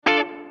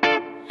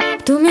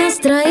Tú me has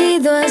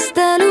traído a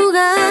este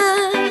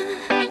lugar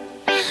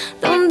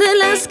donde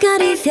las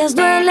caricias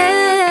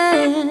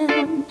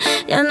duelen.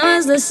 Ya no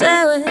es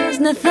deseo, es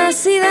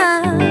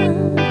necesidad.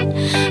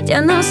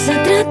 Ya no se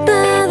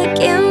trata de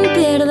quién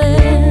pierde.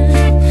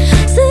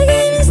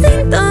 Seguí mi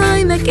instinto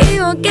y me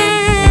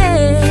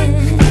equivoqué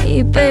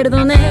y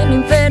perdoné lo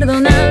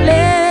imperdonable.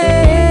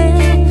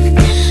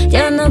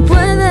 Ya no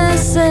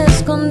puedes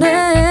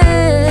esconder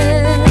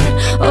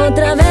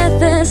otra vez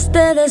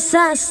este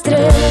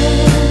desastre.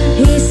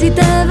 Y si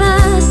te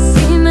vas,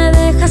 si me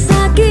dejas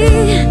aquí,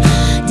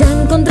 ya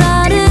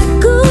encontraré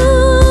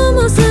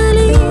cómo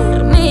salir.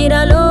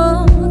 Mira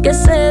lo que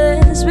se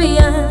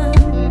desvía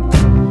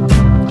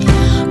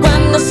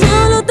cuando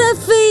solo te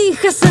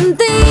fijas en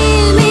ti.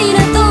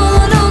 Mira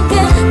todo lo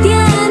que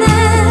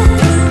tienes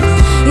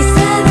y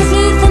se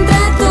desliza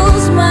entre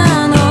tus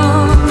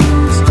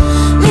manos.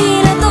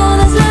 Mira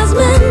todas las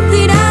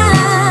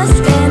mentiras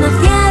que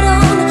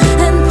nacieron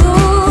en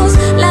tus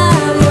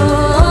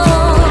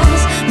labios.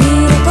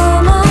 Mira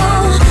cómo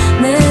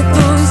me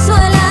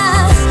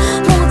consuelas,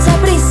 mucha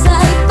prisa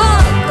y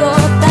poco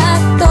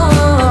tacto.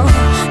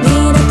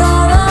 Mira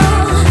todo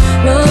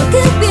lo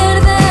que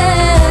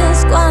pierdes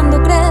cuando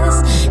crees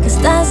que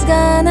estás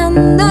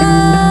ganando.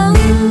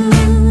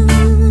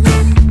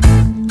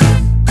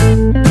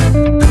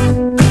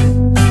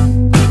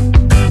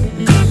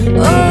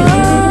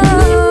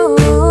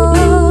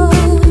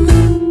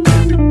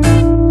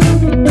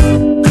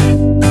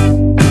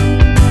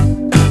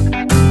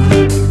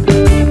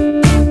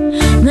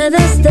 Me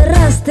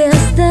desterraste a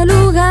este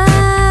lugar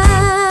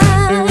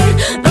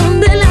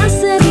donde las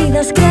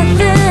heridas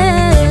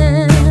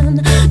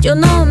crecen. Yo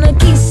no me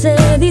quise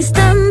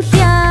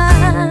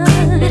distanciar,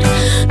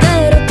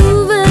 pero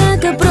tuve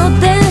que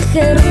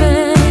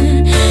protegerme.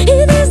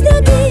 Y desde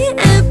aquí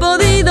he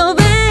podido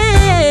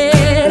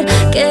ver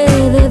que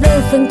de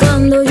vez en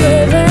cuando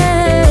llueve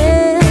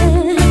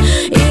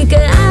y que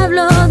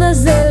hablo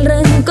desde el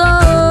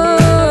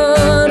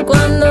rencor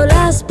cuando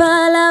las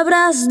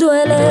palabras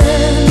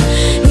duelen.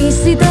 Y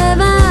si te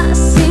vas,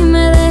 si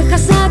me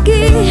dejas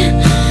aquí,